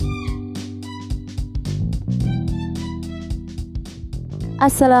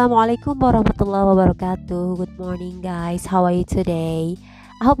Assalamualaikum warahmatullahi wabarakatuh. Good morning, guys. How are you today?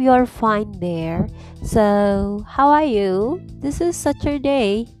 I hope you are fine there. So, how are you? This is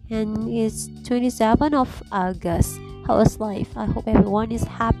Saturday and it's 27th of August. How is life? I hope everyone is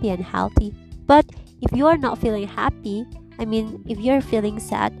happy and healthy. But if you are not feeling happy, if you're feeling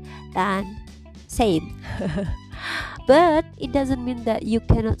sad, then same. But it doesn't mean that you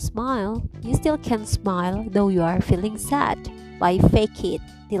cannot smile. You still can smile though you are feeling sad. By fake it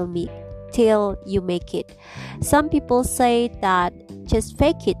till you make it. Some people say that just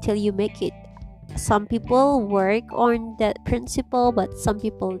fake it till you make it. Some people work on that principle, but some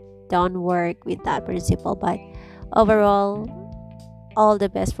people don't work with that principle. But overall, all the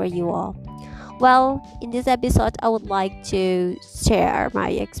best for you all. Well, in this episode, I would like to share my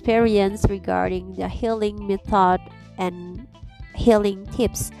experience regarding the healing method and healing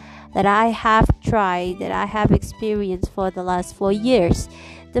tips that I have tried, that I have experienced for the last 4 years.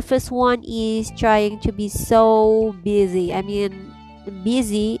 The first one is trying to be so busy.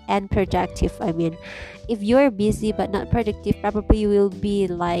 Busy and productive. If you're busy but not productive, probably you will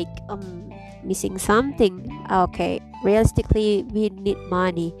be like missing something. Okay, realistically, we need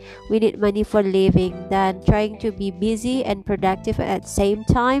money for living. Then trying to be busy and productive at the same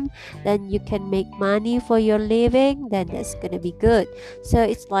time, then you can make money for your living, then that's gonna be good. So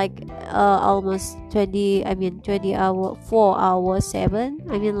it's like almost 20 hour 4 hours 7,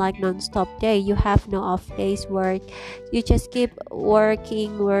 like non-stop day. You have no off days work. You just keep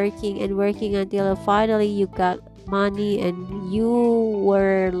working and working until finally you got money, and you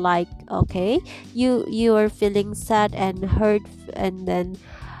were like, okay, you are feeling sad and hurt, and then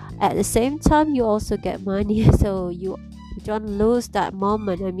at the same time you also get money. So you don't lose that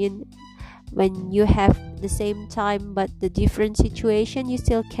moment. When you have the same time but the different situation, you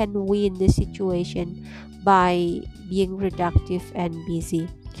still can win the situation by being productive and busy.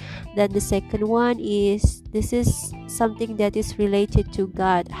 Then the second one is, this is something that is related to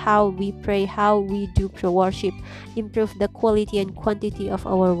God, how we pray, how we do worship, improve the quality and quantity of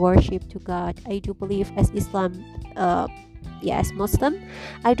our worship to God. I do believe as as Muslim,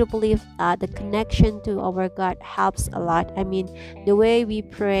 I do believe that the connection to our God helps a lot. The way we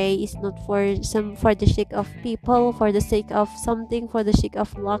pray is not for the sake of people, for the sake of something, for the sake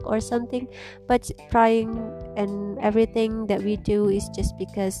of luck or something, but praying and everything that we do is just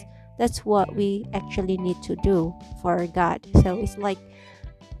because that's what we actually need to do for God. So it's like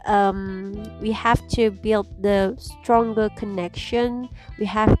we have to build the stronger connection. We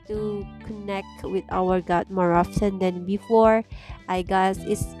have to connect with our God more often than before. I guess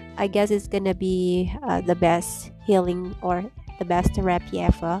it's gonna be the best healing or the best therapy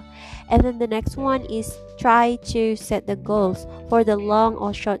ever. And then the next one is try to set the goals for the long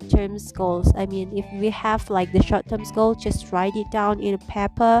or short term goals. If we have like the short term goal, just write it down in a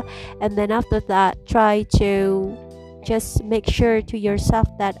paper, and then after that try to just make sure to yourself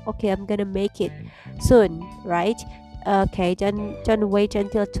that, okay, I'm gonna make it soon, right? Okay, don't wait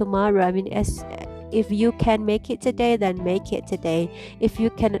until tomorrow. As if you can make it today, then make it today. If you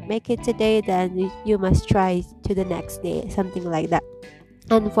cannot make it today, then you must try to the next day, something like that.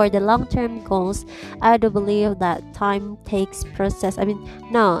 And for the long-term goals, I do believe that time takes process. We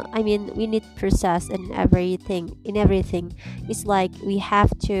need process in everything. It's like we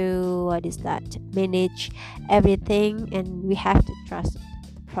have to manage everything, and we have to trust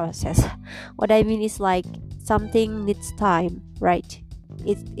the process. What I mean is like something needs time, right?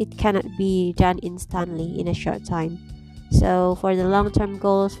 It cannot be done instantly in a short time. So for the long-term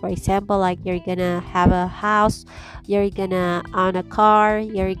goals, for example, like you're gonna have a house, you're gonna own a car,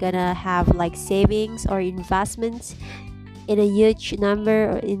 you're gonna have like savings or investments in a huge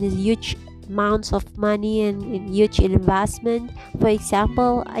number, or in a huge amounts of money and in huge investment. For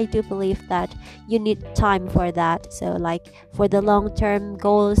example, I do believe that you need time for that. So like for the long-term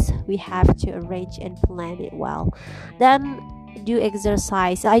goals, we have to arrange and plan it well. Then do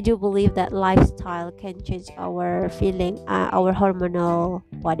exercise. I do believe that lifestyle can change our feeling, our hormonal,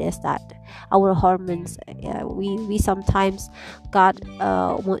 our hormones. We sometimes got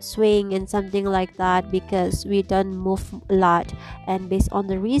mood swing and something like that because we don't move a lot. And based on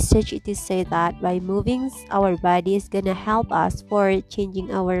the research, it is said that by moving our body is gonna help us for changing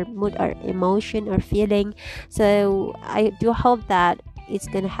our mood or emotion or feeling. So I do hope that it's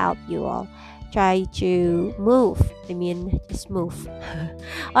gonna help you all. Try to move. Just move.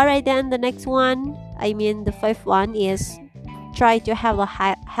 All right, then the next one, the fifth one is try to have a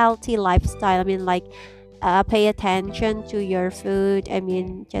healthy lifestyle. pay attention to your food. I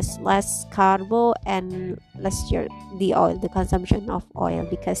mean, just less carbo and less the oil, the consumption of oil,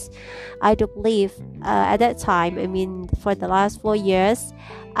 because I do believe at that time, I mean, for the last 4 years,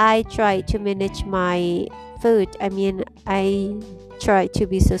 I tried to manage my food. I mean, I try to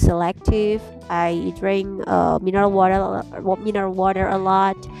be so selective. I drink mineral water a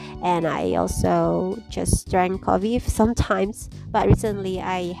lot, and I also just drank coffee sometimes. But recently,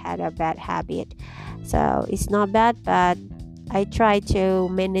 I had a bad habit, so it's not bad. But I try to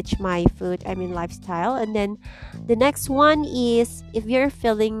manage my food, I mean lifestyle. And then the next one is, if you're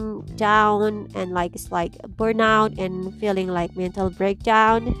feeling down and like it's like burnout and feeling like mental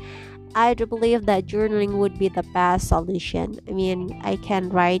breakdown, I do believe that journaling would be the best solution. I mean, I can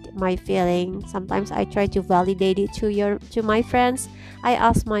write my feeling. Sometimes I try to validate it to my friends. I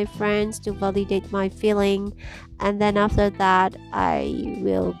ask my friends to validate my feeling, and then after that, I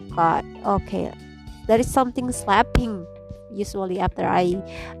will got okay. There is something slapping. Usually after I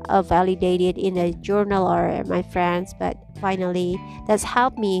validate it in a journal or my friends, but finally that's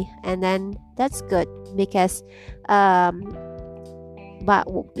helped me, and then that's good because but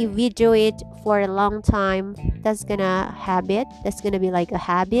if we do it for a long time, that's gonna be like a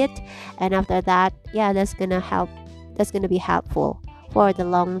habit, and after that, yeah, that's gonna be helpful for the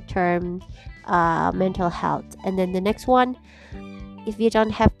long term mental health. And then the next one, if you don't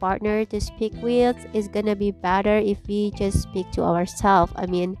have partner to speak with, it's gonna be better if we just speak to ourselves. I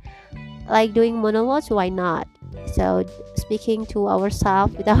mean, like doing monologues, why not? So speaking to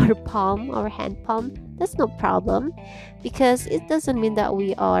ourselves with our hand palm, that's no problem, because it doesn't mean that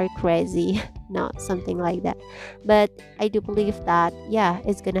we are crazy. Not something like that. But I do believe that, yeah,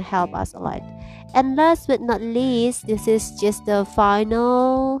 it's gonna help us a lot. And last but not least, this is just the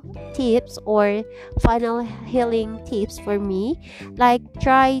final tips or final healing tips for me. Like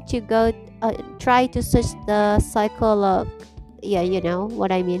try to search the psycholog. Yeah, you know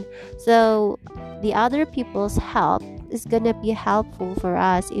what I mean. So the other people's help is gonna be helpful for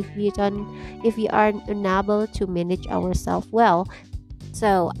us if we aren't unable to manage ourselves well.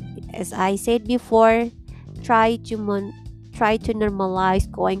 So as I said before, try to try to normalize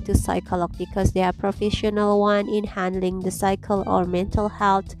going to psycholog, because they are professional one in handling the psycho or mental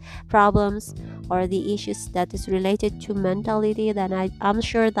health problems or the issues that is related to mentality. Then I'm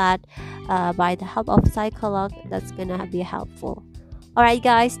sure that by the help of psycholog, that's gonna be helpful. All right,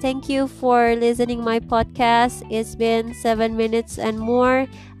 guys, thank you for listening my podcast. It's been 7 minutes and more.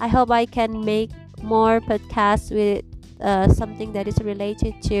 I hope I can make more podcasts with something that is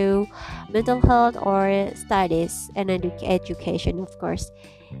related to mental health or studies and education, of course.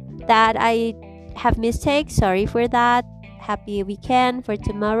 That I have mistakes, sorry for that. Happy weekend for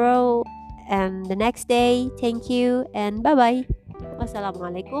tomorrow and the next day. Thank you and bye bye.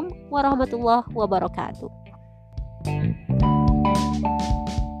 Wassalamualaikum warahmatullahi wabarakatuh.